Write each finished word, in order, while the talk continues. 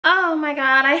Oh my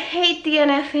god, I hate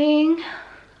DNFing,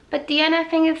 but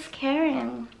DNFing is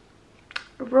caring.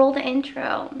 Roll the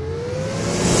intro.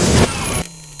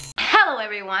 Hello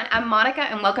everyone, I'm Monica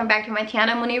and welcome back to my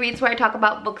channel Mooni Reads, where I talk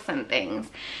about books and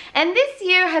things. And this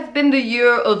year has been the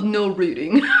year of no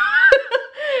reading.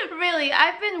 Really,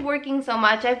 I've been working so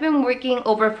much. I've been working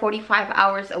over 45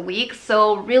 hours a week,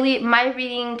 so really my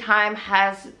reading time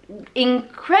has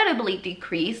incredibly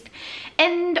decreased.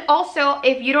 And also,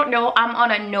 if you don't know, I'm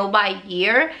on a no buy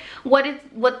year.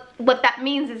 What that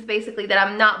means is basically that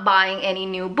I'm not buying any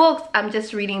new books. I'm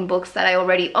just reading books that I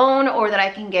already own or that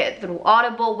I can get through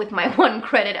Audible with my 1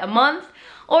 credit a month,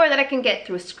 or that I can get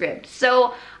through Script.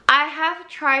 So I have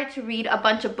tried to read a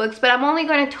bunch of books, but I'm only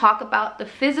going to talk about the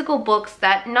physical books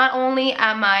that not only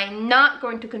am I not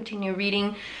going to continue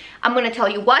reading, I'm going to tell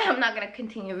you why I'm not going to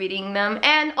continue reading them.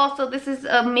 And also, this is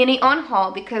a mini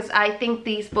on-haul because I think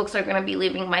these books are going to be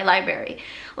leaving my library.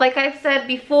 Like I've said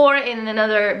before in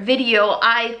another video,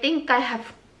 I think I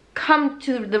have come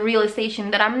to the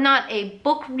realization that I'm not a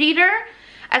book reader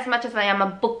as much as I am a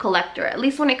book collector, at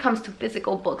least when it comes to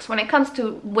physical books. When it comes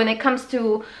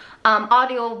to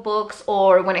audio books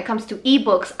or when it comes to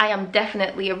ebooks, I am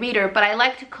definitely a reader, but I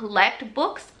like to collect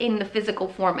books in the physical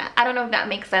format. I don't know if that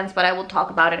makes sense, but I will talk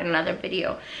about it in another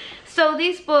video. So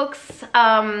these books,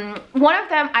 one of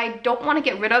them I don't want to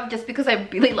get rid of just because I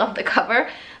really love the cover,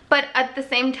 but at the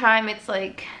same time it's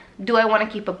like, do I want to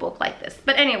keep a book like this?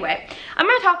 But anyway, I'm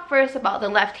going to talk first about The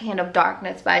Left Hand of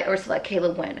Darkness by Ursula K.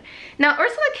 Le Guin. Now,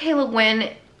 Ursula K. Le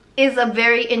Guin is a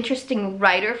very interesting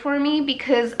writer for me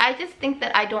because I just think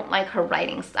that I don't like her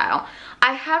writing style.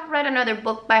 I have read another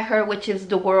book by her, which is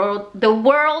The Word for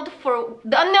World.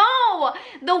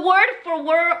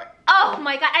 Oh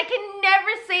my god, I can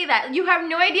never say that. You have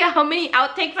no idea how many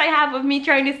outtakes I have of me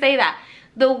trying to say that.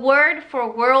 The word for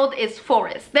world is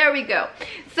forest. There we go.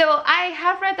 So I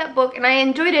have read that book and I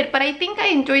enjoyed it, but I think I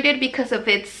enjoyed it because of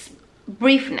its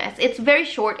briefness. It's very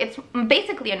short. It's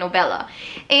basically a novella.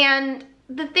 And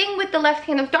the thing with The Left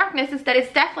Hand of Darkness is that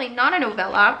it's definitely not a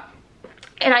novella,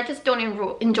 and I just don't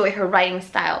enjoy her writing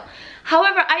style.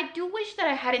 However, I do wish that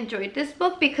I had enjoyed this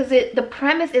book because the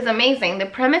premise is amazing. The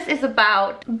premise is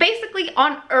about, basically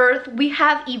on Earth, we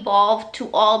have evolved to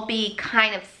all be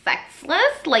kind of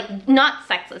sexless, like not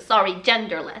sexless, sorry,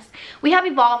 genderless. We have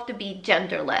evolved to be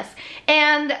genderless.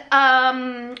 And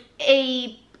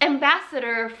a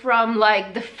ambassador from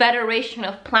like the Federation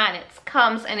of Planets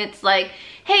comes and it's like,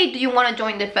 hey, do you want to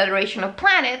join the Federation of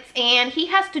Planets? And he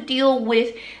has to deal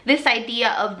with this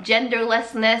idea of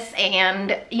genderlessness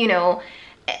and, you know,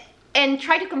 and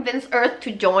try to convince Earth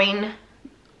to join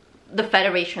the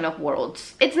Federation of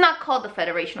Worlds. It's not called the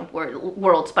Federation of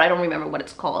Worlds, but I don't remember what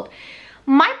it's called.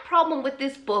 My problem with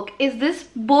this book is this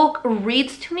book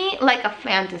reads to me like a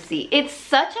fantasy. It's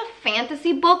such a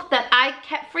fantasy book that I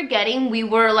kept forgetting we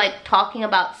were like talking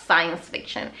about science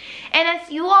fiction. And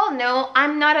as you all know,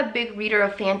 I'm not a big reader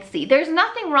of fantasy. There's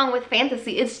nothing wrong with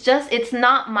fantasy. It's just, it's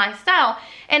not my style.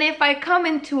 And if I come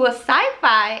into a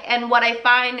sci-fi and what I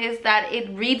find is that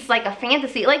it reads like a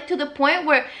fantasy, like to the point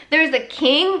where there's a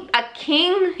king,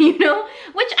 you know,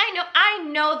 which I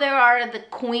know there are the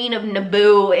Queen of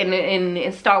Naboo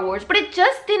in Star Wars, but it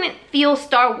just didn't feel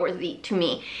Star Warsy to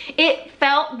me. It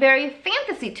felt very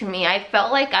fantasy to me. I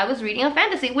felt like I was reading a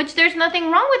fantasy, which there's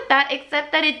nothing wrong with that,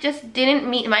 except that it just didn't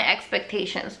meet my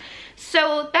expectations.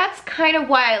 So that's kind of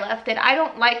why I left it. I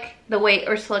don't like the way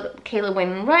Ursula K. Le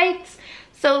Guin writes.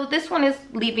 So this one is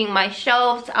leaving my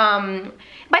shelves.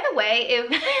 By the way,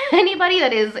 if anybody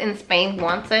that is in Spain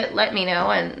wants it, let me know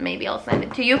and maybe I'll send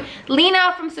it to you.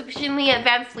 Lena from Sufficiently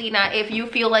Advanced Lena, if you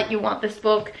feel like you want this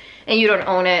book and you don't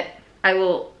own it, I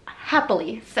will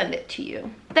happily send it to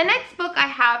you. The next book I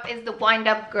have is The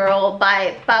Wind-Up Girl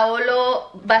by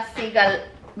Paolo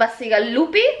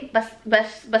Bacigalupi. That's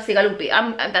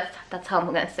how I'm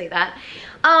gonna say that.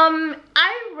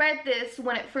 I read this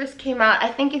when it first came out, I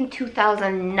think in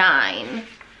 2009,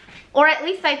 or at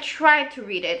least I tried to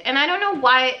read it, and I don't know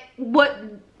why, what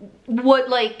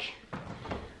like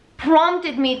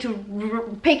prompted me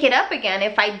to pick it up again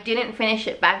if I didn't finish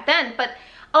it back then. But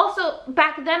also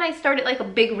back then I started like a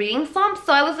big reading slump,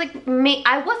 so I was like,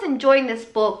 I was enjoying this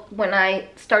book when I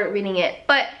started reading it,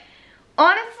 but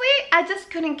honestly, I just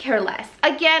couldn't care less.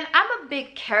 Again, I'm a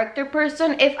big character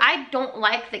person. If I don't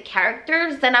like the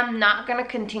characters, then I'm not gonna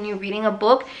continue reading a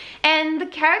book. And the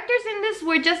characters in this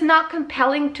were just not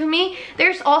compelling to me.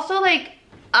 There's also like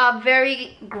a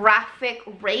very graphic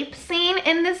rape scene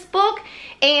in this book,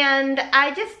 and I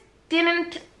just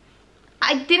didn't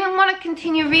want to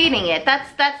continue reading it. That's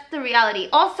the reality.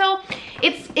 Also,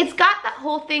 it's got that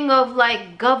whole thing of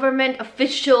like government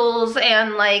officials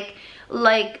and like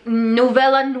like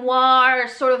novella noir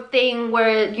sort of thing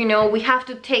where, you know, we have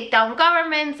to take down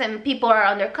governments and people are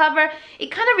undercover.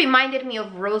 It kind of reminded me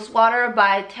of Rosewater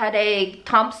by Ted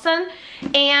Thompson.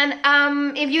 And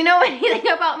if you know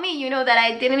anything about me, you know that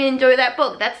I didn't enjoy that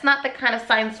book. That's not the kind of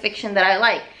science fiction that I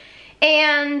like.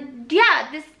 And yeah,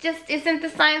 this just isn't the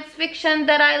science fiction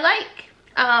that I like.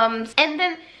 And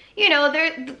then, you know,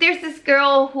 there's this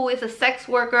girl who is a sex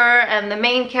worker and the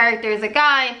main character is a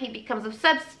guy and he becomes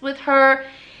obsessed with her.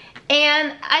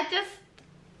 And I just,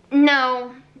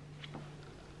 no.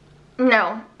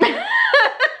 That's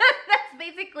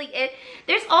basically it.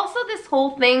 There's also this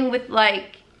whole thing with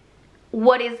like,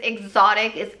 what is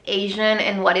exotic is Asian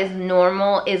and what is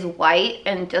normal is white,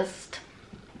 and just,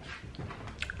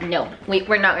 no,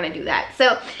 we're not gonna do that.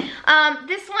 So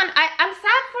this one, I'm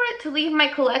sad for it to leave my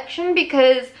collection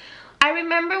because I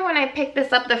remember when I picked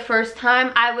this up the first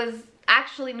time, I was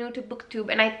actually new to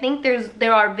Booktube, and I think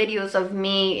there are videos of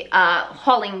me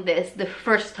hauling this the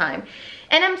first time,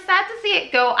 and I'm sad to see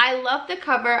it go. I love the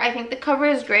cover. I think the cover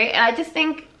is great, and I just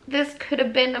think this could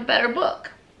have been a better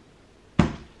book.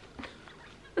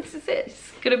 This is it.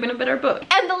 This could have been a better book.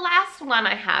 And the last one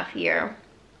I have here,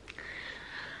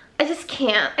 I just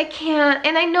can't. I can't.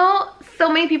 And I know so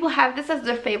many people have this as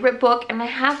their favorite book, and I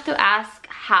have to ask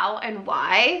how and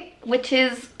why, which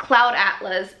is Cloud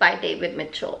Atlas by David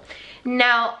Mitchell.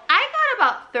 Now, I got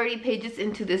about 30 pages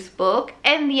into this book,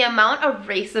 and the amount of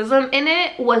racism in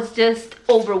it was just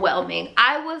overwhelming.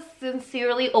 I was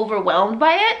sincerely overwhelmed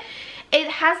by it. It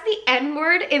has the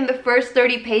N-word in the first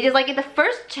 30 pages. Like in the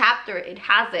first chapter, it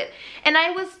has it. And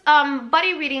I was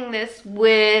buddy reading this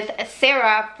with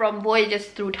Sarah from Voyages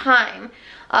Through Time.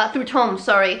 Through Tome,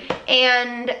 sorry.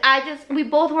 And we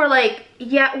both were like,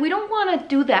 yeah, we don't want to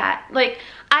do that. Like,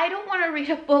 I don't want to read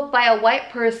a book by a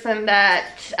white person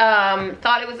that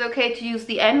thought it was okay to use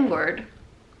the N-word.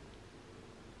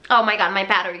 Oh my god, my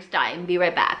battery's dying. Be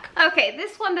right back. Okay,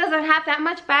 this one doesn't have that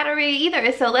much battery either,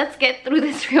 so let's get through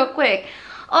this real quick.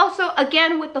 Also,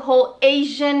 again, with the whole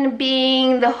Asian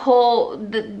being the whole,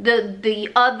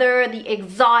 the other, the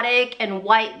exotic, and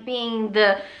white being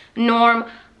the norm,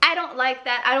 I don't like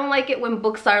that. I don't like it when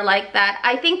books are like that.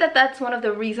 I think that that's one of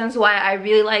the reasons why I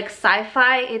really like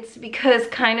sci-fi. It's because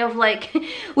kind of like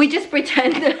we just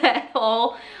pretend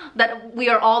that we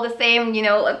are all the same, you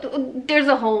know. There's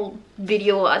a whole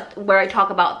video where I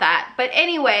talk about that. But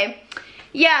anyway,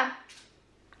 yeah,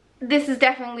 this is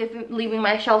definitely leaving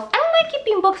my shelves. I don't like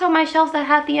keeping books on my shelves that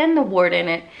have the N-word in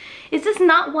it. It's just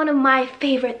not one of my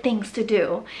favorite things to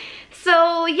do.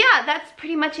 So yeah, that's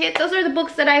pretty much it. Those are the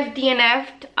books that I've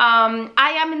DNF'd.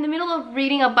 I am in the middle of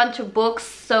reading a bunch of books,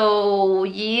 so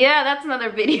yeah, that's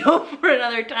another video for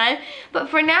another time. But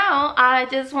for now, I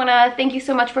just want to thank you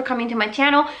so much for coming to my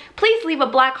channel. Please leave a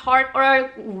black heart or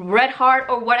a red heart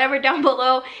or whatever down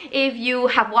below if you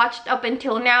have watched up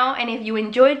until now and if you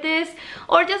enjoyed this,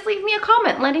 or just leave me a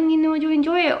comment letting me know you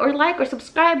enjoy it, or like or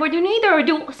subscribe, or do neither,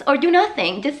 or do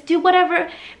nothing. Just do whatever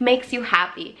makes you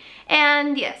happy.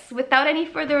 And yes, without any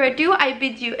further ado, I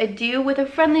bid you adieu with a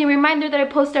friendly reminder that I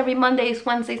post every Mondays,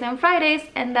 Wednesdays, and Fridays,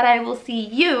 and that I will see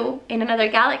you in another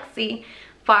galaxy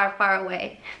far, far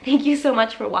away. Thank you so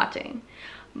much for watching.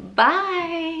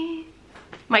 Bye.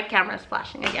 My camera's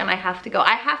flashing again. I have to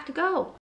go.